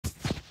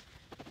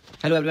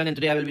Hello everyone, and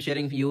today I will be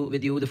sharing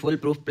with you the full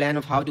proof plan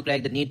of how to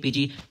crack the NEET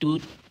PG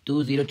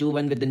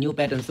 2021 with the new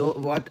pattern. So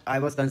what I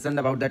was concerned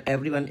about, that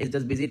everyone is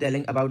just busy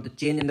telling about the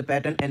change in the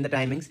pattern and the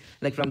timings,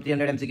 like from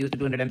 300 MCQs to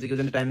 200 MCQs,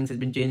 and the timings has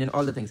been changed and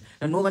all the things.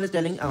 And no one is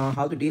telling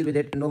how to deal with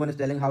it. No one is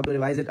telling how to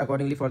revise it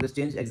accordingly for this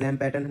changed exam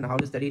pattern and how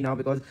to study now,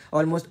 because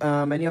almost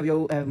many of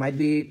you might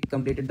be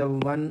completed the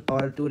 1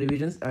 or 2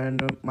 revisions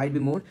and might be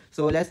more.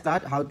 So let's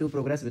start how to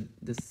progress with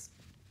this.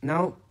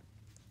 Now,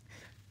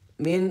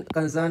 main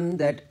concern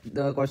that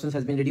the questions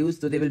has been reduced,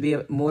 so there will be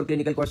more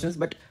clinical questions,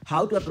 but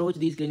how to approach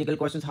these clinical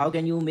questions, how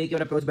can you make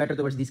your approach better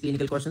towards these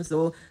clinical questions?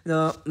 So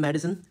the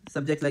medicine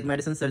subjects like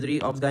medicine, surgery,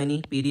 obs,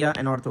 gynae, pedia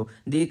and ortho,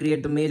 they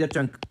create the major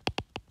chunk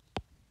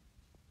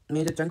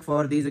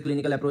for these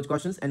clinical approach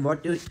questions. And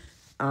what you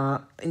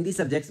in these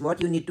subjects,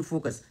 what you need to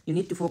focus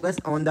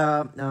on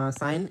the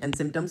sign and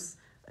symptoms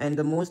and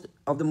the most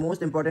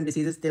important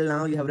diseases. Till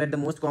now you have read the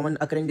most common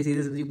occurring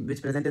diseases which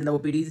present in the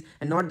OPDs,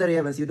 and not the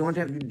rare ones. You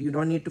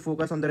don't need to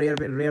focus on the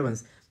rare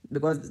ones,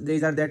 because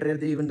these are that rare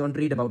they even don't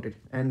read about it.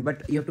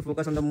 But you have to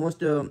focus on the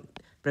most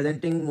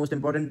presenting most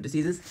important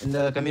diseases in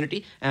the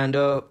community. And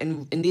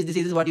in these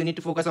diseases, what you need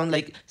to focus on,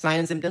 like sign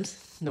and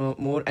symptoms,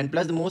 more, and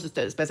plus the most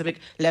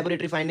specific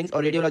laboratory findings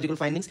or radiological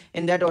findings.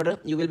 In that order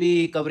you will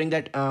be covering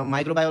that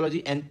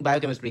microbiology and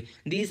biochemistry.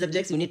 These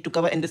subjects you need to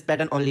cover in this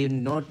pattern only. You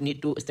not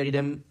need to study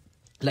them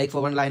like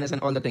for one-liners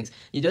and all the things.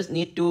 You just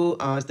need to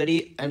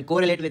study and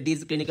correlate with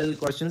these clinical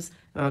questions,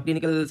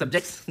 clinical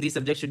subjects. These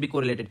subjects should be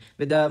correlated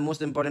with the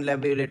most important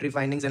laboratory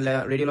findings and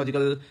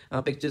radiological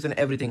pictures and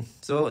everything.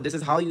 So this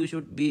is how you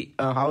should be,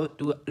 how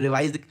to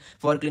revise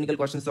for clinical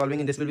question solving,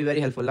 and this will be very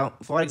helpful. Now,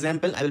 for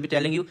example, I will be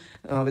telling you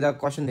with a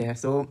question there.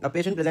 So a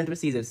patient present with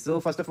seizures.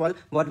 So first of all,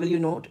 what will you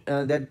note?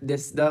 That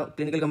the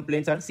clinical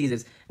complaints are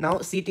seizures. Now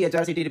CT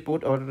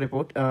report,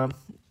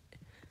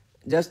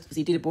 just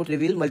CT report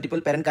reveal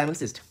multiple parenchymal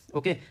cyst.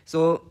 Okay,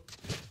 so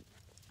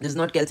this is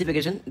not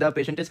calcification. The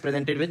patient is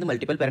presented with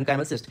multiple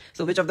parenchymal cyst.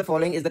 So which of the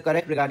following is the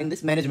correct regarding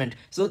this management?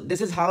 So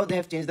this is how they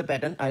have changed the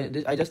pattern.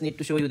 I just need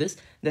to show you this,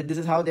 that this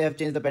is how they have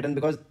changed the pattern,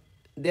 because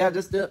they are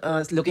just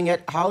looking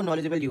at how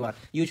knowledgeable you are.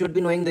 You should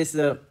be knowing this,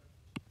 the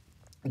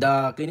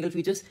clinical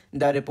features,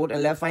 the report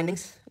and lab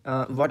findings,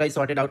 what I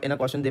sorted out in a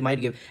question they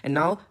might give. And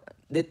now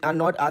they are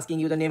not asking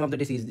you the name of the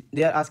disease,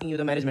 they are asking you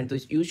the management. So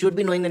you should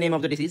be knowing the name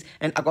of the disease,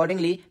 and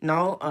accordingly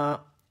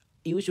now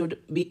you should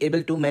be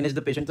able to manage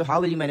the patient. So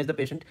how will you manage the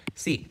patient?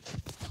 See,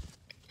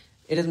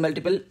 it is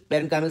multiple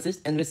parenchymal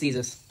cyst and with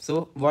seizures.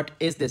 So what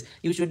is this?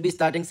 You should be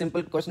starting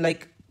simple question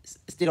like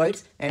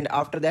steroids, and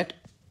after that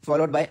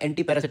followed by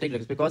anti-parasitic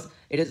drugs, because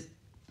it is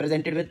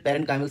presented with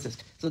parenchymal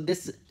cyst. So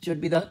this should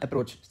be the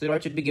approach.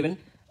 Steroid should be given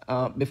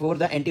before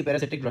the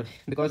anti-parasitic drug,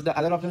 because the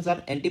other options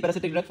are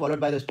anti-parasitic drug followed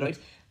by the steroids.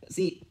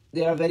 See,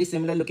 they are very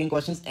similar looking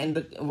questions,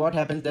 and what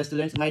happens, the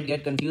students might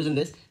get confused in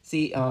this.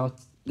 See,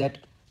 that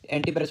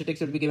anti-parasitic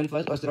should be given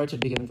first or steroid should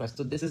be given first.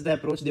 So this is the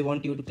approach they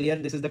want you to clear.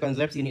 This is the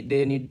concepts they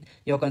need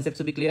your concepts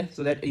to be clear,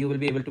 so that you will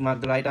be able to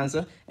mark the right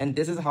answer. And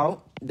this is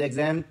how the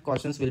exam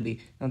questions will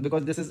be,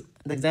 because this is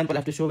the example. I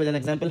have to show with an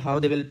example how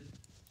they will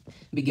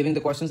be giving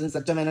the questions in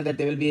such a manner that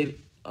they will be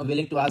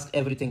willing to ask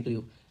everything to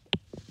you.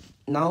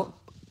 Now,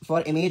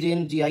 for image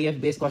and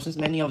GIF based questions,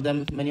 many of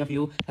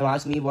you have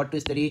asked me what to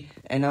study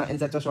and in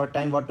such a short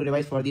time, what to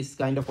revise for these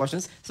kind of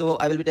questions. So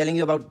I will be telling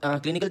you about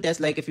clinical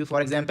tests, like if you,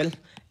 for example,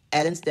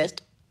 Allen's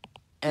test,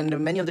 and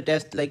many of the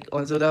tests, like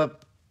also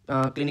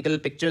the clinical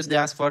pictures they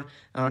ask for,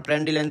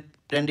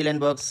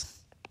 Trendelenburg's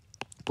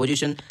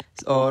position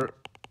or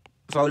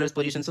Fowler's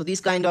position. So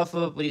these kind of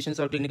positions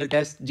or clinical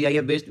tests,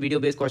 GIF based, video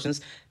based questions,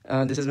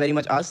 this is very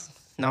much asked.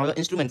 Now the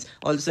instruments,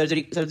 all the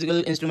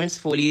surgical instruments,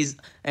 Foley's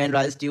and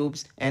Riles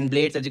tubes and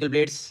blades, surgical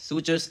blades,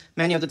 sutures,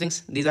 many of the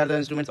things. These are the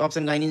instruments, obs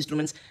and gynae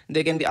instruments.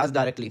 They can be asked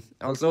directly.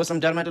 Also some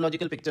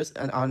dermatological pictures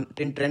are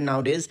in trend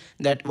nowadays,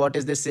 that what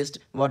is this cyst,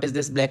 what is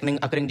this blackening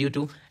occurring due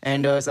to,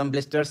 and some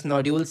blisters,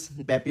 nodules,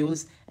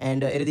 papules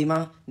and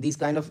erythema. These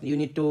kind of, you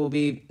need to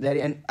be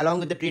very, and along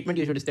with the treatment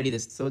you should study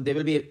this. So they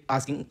will be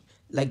asking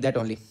like that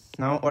only.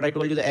 Now what I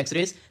told you, the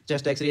x-rays,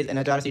 chest x-rays,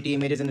 NHR, CT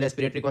images and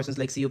respiratory questions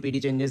like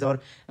COPD changes or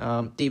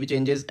TB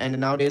changes, and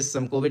nowadays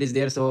some COVID is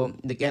there, so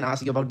they can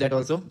ask you about that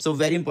also. So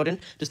very important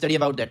to study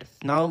about that.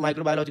 Now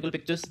microbiological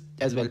pictures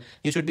as well.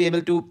 You should be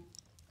able to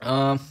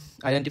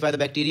identify the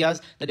bacteria,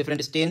 the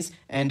different stains,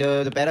 and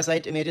the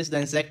parasite images, the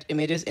insect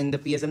images in the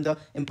PSM, the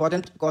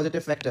important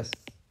causative factors.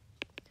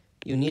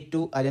 You need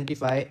to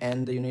identify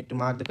and you need to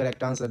mark the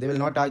correct answer. They will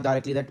not ask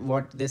directly that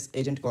what this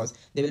agent caused.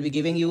 They will be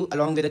giving you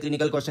along with the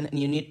clinical question, and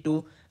you need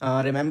to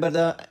remember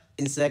the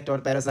insect or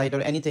parasite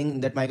or anything,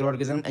 that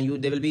microorganism,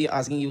 and they will be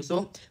asking you.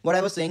 So what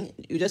I was saying,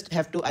 you just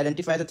have to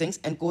identify the things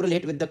and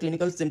correlate with the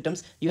clinical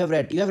symptoms you have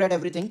read. You have read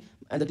everything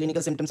and the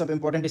clinical symptoms of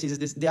important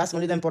diseases. They ask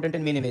only the important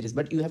and main images,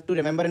 but you have to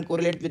remember and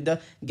correlate with the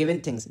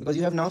given things, because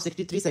you have now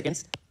 63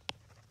 seconds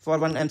for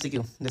one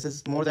MCQ. This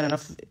is more than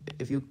enough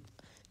if you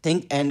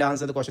think and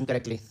answer the question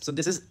correctly. So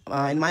this is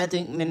in my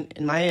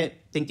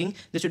thinking,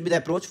 this should be the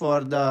approach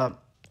for the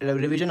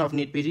revision of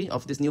NEET PG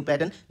of this new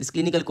pattern, this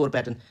clinical core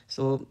pattern.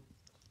 So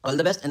all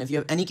the best, and if you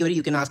have any query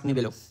you can ask me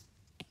below.